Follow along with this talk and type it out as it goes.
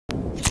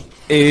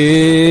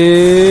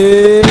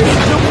It's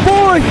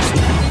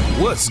JABOIGAMES.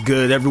 What's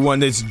good,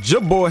 everyone? It's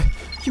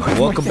JABOIGAMES.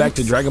 Welcome back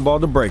to Dragon Ball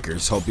The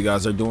Breakers. Hope you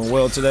guys are doing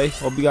well today.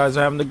 Hope you guys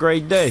are having a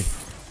great day.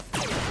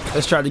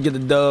 Let's try to get a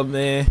dub,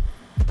 man.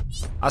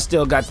 I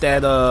still got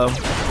that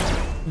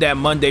that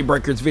Monday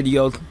Breakers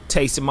video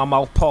taste in my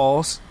mouth.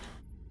 Pause.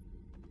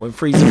 When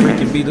Frieza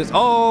freaking beat us.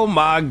 Oh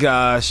my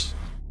gosh.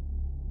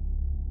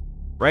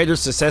 Raiders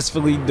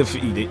successfully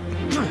defeated.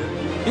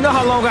 You know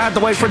how long I have to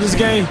wait for this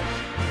game?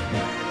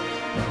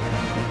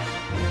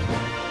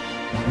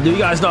 Do you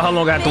guys know how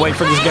long I have to wait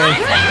for this game?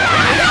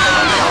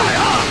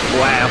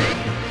 Wow.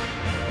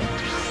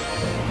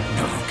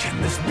 How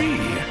can this be?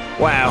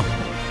 Wow.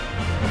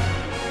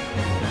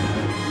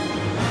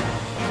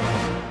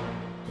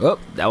 Oh,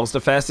 that was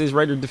the fastest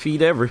Raider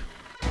defeat ever.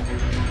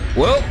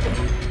 Well,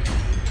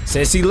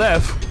 since he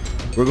left,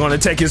 we're going to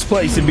take his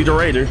place and be the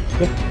Raider.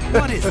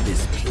 What is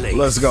this place?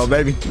 Let's go,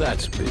 baby.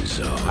 That's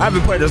bizarre. I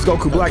haven't played as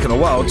Goku Black in a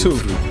while, too.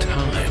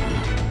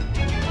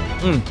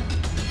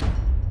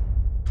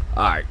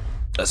 Alright,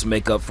 let's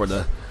make up for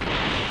the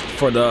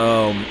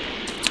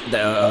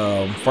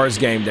first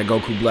game that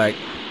Goku Black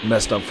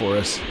messed up for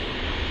us.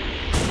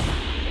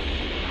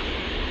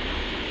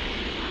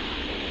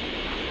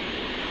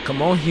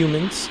 Come on,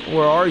 humans.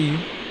 Where are you?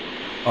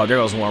 Oh, there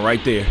goes one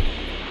right there.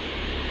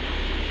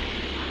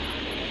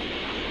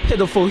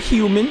 Pitiful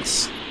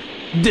humans.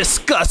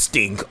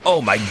 Disgusting.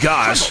 Oh my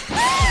gosh.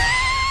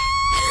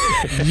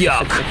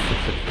 Yuck.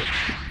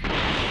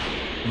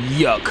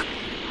 Yuck.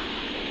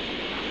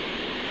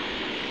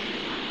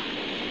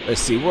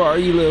 Let's see. Where are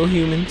you, little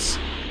humans?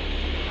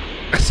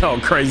 That's all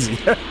crazy.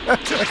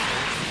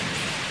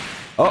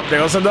 Oh, there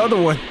goes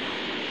another one.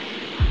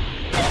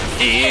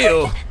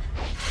 Ew.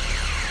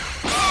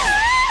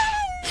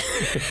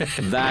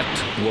 That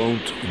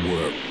won't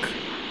work.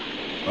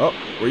 Oh,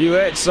 where you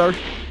at, sir?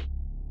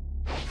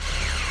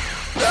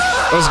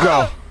 Let's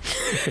go.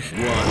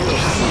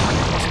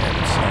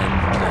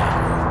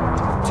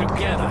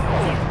 Together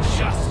for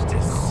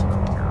justice.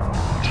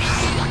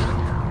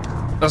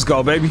 Let's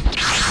go, baby.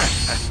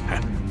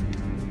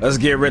 Let's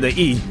get rid of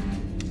E.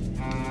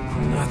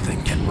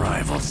 Nothing can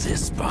rival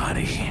this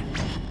body.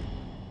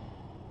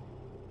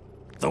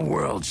 The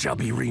world shall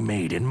be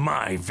remade in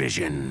my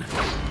vision.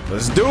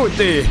 Let's do it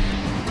then.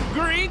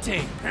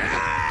 Greeting.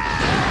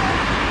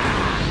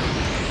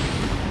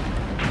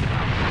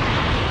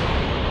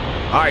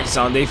 Alright,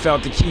 son, they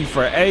found the key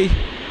for A.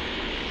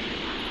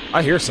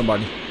 I hear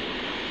somebody.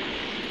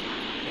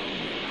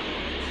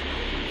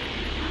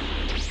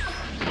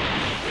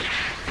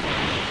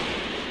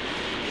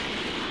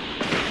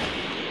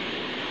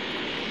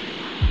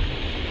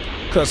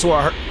 Cause what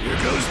I heard. Here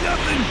goes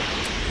nothing.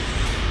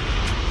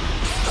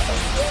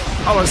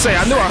 I was gonna say,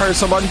 I knew I heard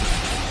somebody.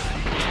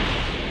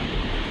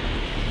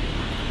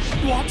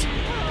 What?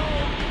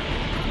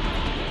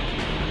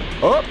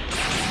 Oh.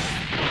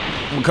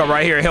 I'm gonna come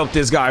right here and help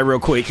this guy real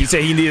quick. He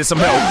said he needed some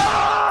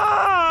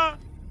help.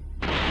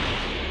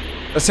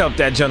 Let's help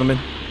that gentleman.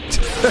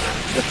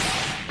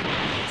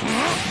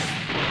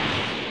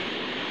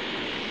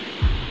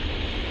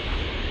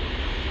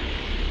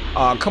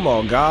 Come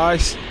on,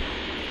 guys.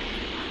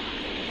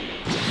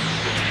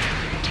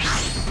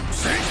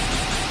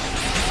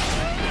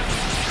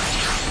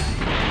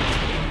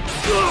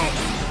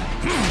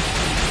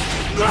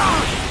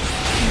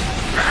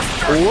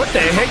 What the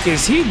heck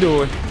is he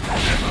doing?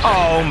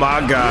 Oh my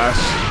gosh.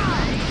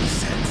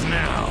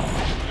 Now.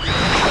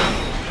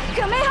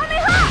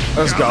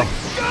 Let's go.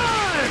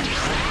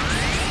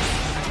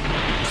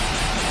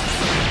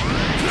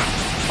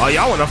 Oh,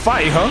 y'all want to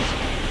fight, huh?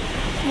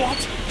 What?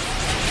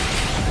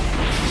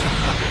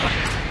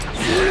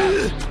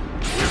 Here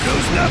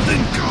goes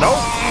nothing. Nope.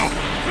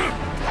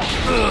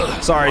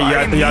 Sorry,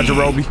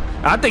 Yajirobe.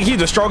 I think he's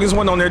the strongest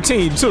one on their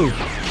team, too.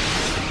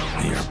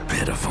 You're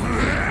pitiful.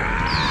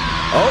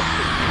 Oh.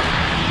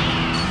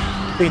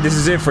 I think this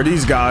is it for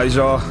these guys,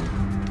 y'all.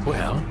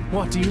 Well,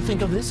 what do you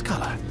think of this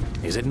color?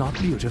 Is it not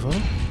beautiful?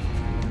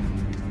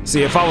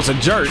 See, if I was a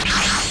jerk,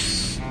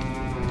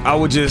 I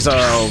would just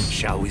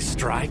shall we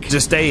strike?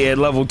 just stay at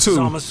level 2.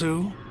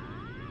 Zamasu?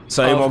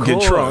 So they won't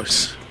get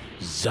Trunks.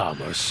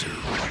 Zamasu.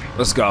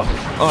 Let's go.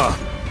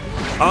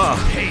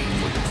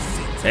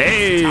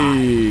 Hey.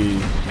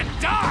 And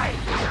die!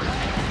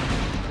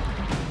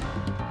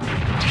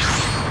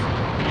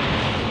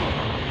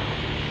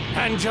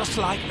 And just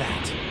like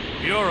that,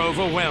 you're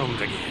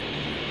overwhelmed again.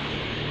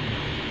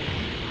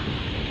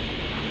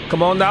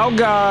 Come on now,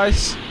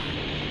 guys.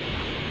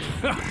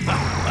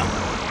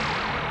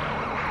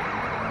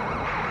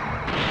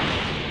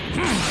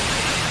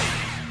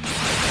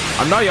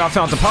 I know y'all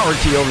found the power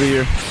key over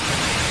here.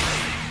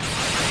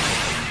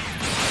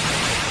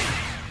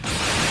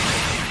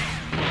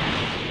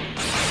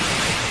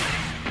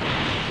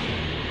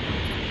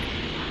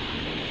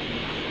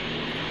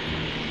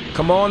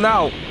 Come on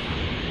out.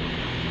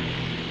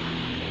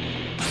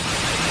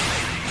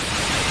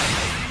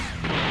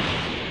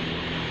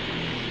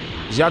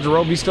 Is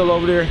Yajirobe still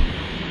over there? I'm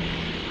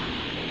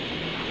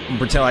gonna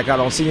pretend like I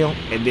don't see him,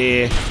 and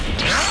then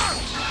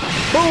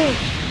boom.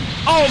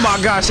 Oh my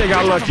gosh, they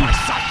got lucky.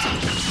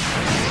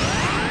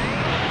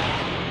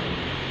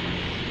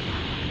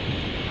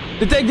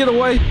 Did they get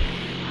away?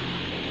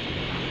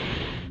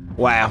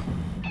 Wow.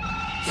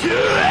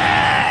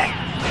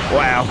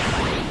 Wow.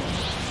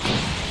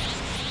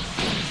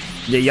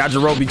 Yeah,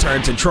 Yajirobe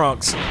turned to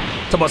Trunks.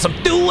 Talk about some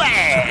do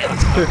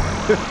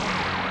it.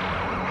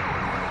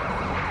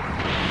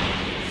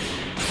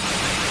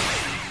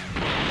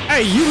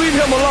 Hey, you leave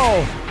him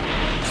alone.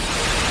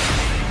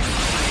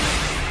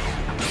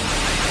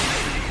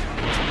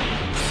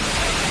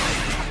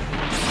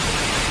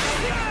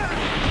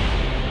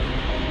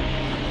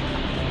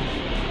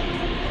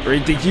 Where do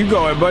you think you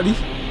going, buddy?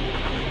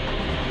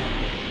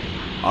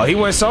 Oh, he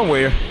went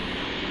somewhere.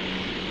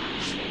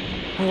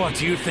 What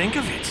do you think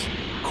of it?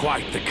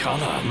 Quite the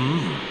color,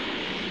 hmm?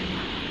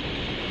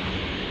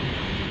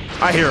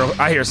 I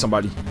hear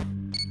somebody.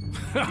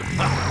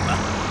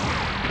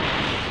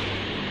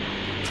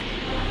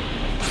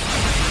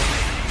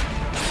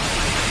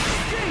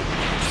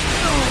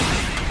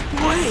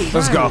 Wait,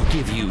 let's go. I'll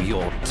give you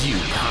your due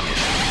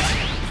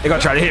punishment. They're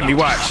gonna try to hit me,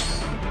 watch.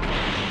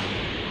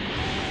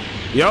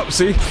 Yup,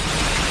 see?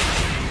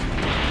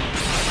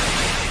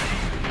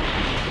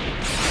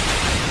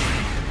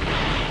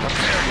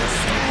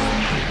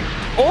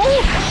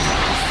 Oh!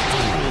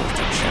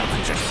 To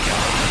challenge a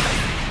god.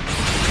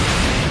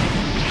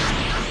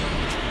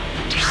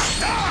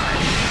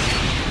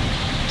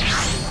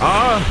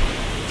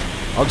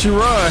 Don't you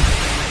run.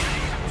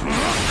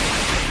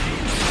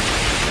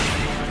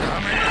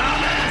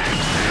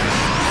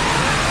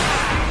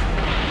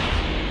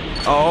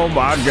 Oh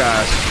my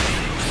gosh.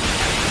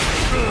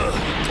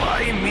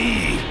 Why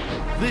me?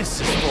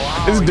 This is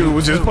This dude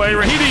was just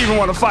playing. He didn't even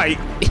want to fight.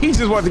 He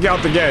just wanted to get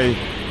out the game.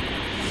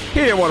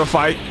 He didn't want to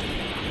fight.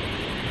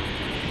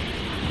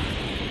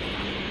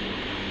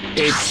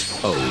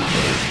 It's over.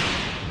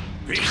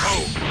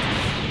 Behold,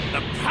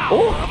 the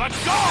power of a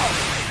god!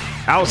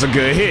 That was a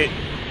good hit.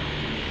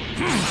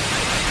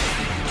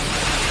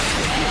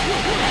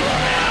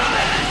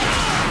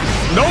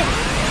 Nope.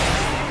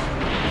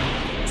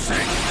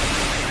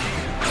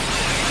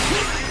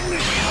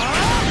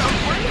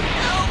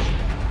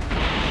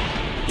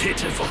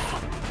 Pitiful.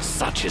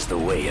 Such is the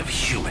way of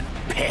human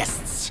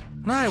pests.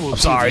 I will I'm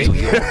sorry. give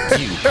you your due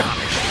punishment.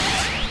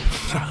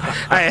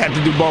 I didn't have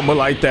to do Bulma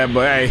like that,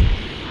 but hey.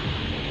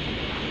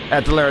 I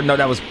had to let her know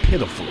that was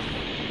pitiful.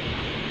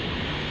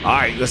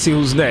 Alright, let's see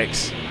who's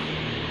next.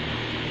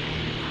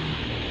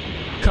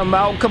 Come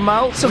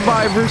out,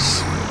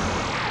 survivors.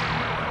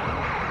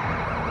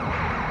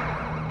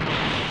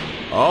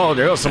 Oh,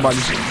 there goes somebody.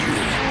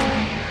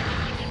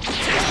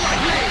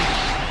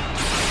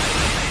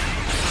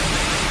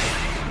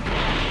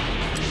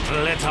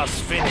 Let us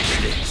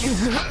finish this.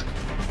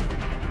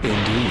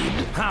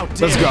 Indeed. How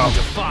dare Let's go. you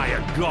defy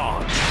a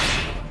god?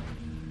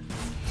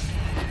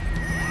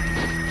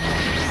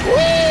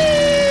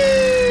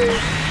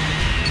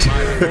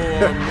 My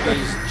form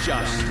is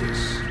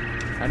justice,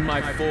 and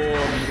my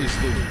form is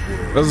the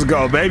world. Let's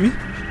go, baby.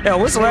 Yo,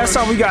 when's the last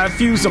time we got a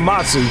few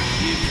Zamasu?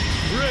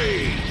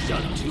 Praise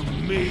unto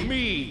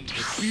me, the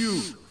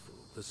beautiful,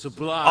 the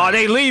sublime. Oh,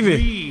 they leaving.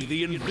 Me,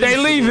 the invincible, They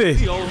leaving.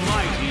 the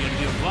almighty and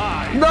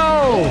divine. No.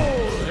 All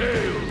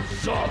hail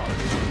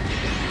Zamasu.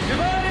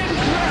 Divine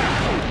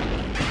crown.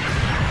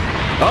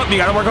 Oh, you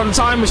gotta work on the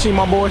time machine,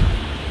 my boy.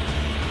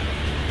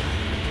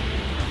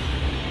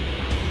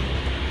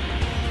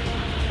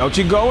 Don't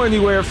you go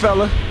anywhere,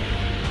 fella.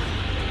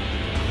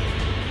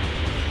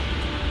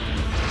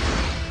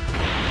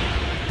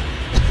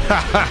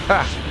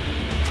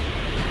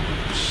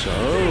 So,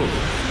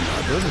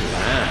 another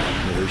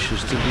land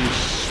wishes to be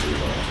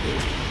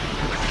slaughtered.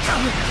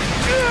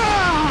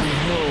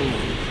 Behold,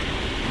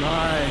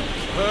 my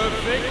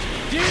perfect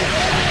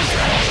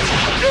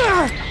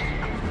defense.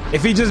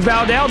 If he just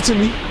bowed down to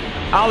me,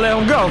 I'll let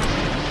him go.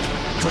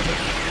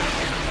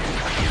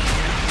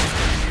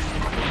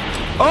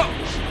 Oh!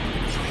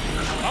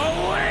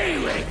 Away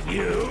with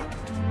you!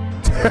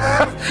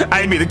 I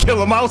didn't mean to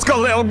kill him. I was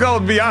gonna let him go,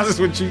 to be honest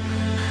with you.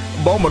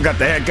 Bulma got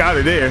the heck out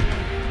of there.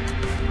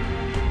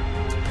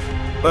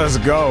 Let's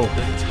go.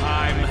 The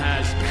time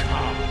has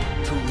come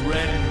to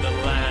rend the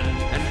land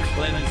and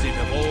cleanse it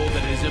of all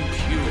that is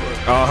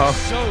impure.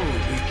 So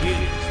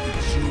begins the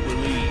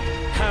Jubilee,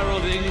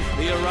 heralding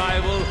the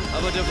arrival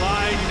of a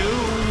divine new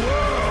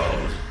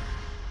world.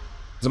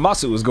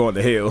 Zamasu was going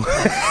to hell.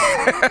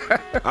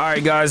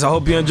 Alright guys, I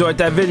hope you enjoyed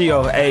that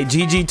video. Hey,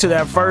 GG to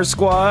that first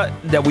squad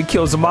that we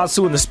killed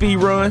Zamasu in the speed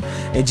run,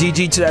 and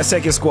GG to that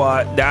second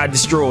squad that I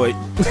destroyed.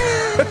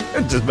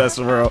 Just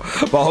messing around.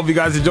 But I hope you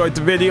guys enjoyed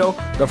the video.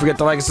 Don't forget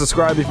to like and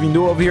subscribe if you're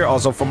new over here.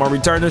 Also for my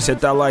returners, hit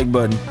that like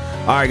button.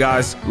 Alright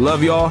guys,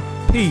 love y'all.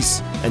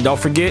 Peace. And don't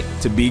forget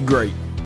to be great.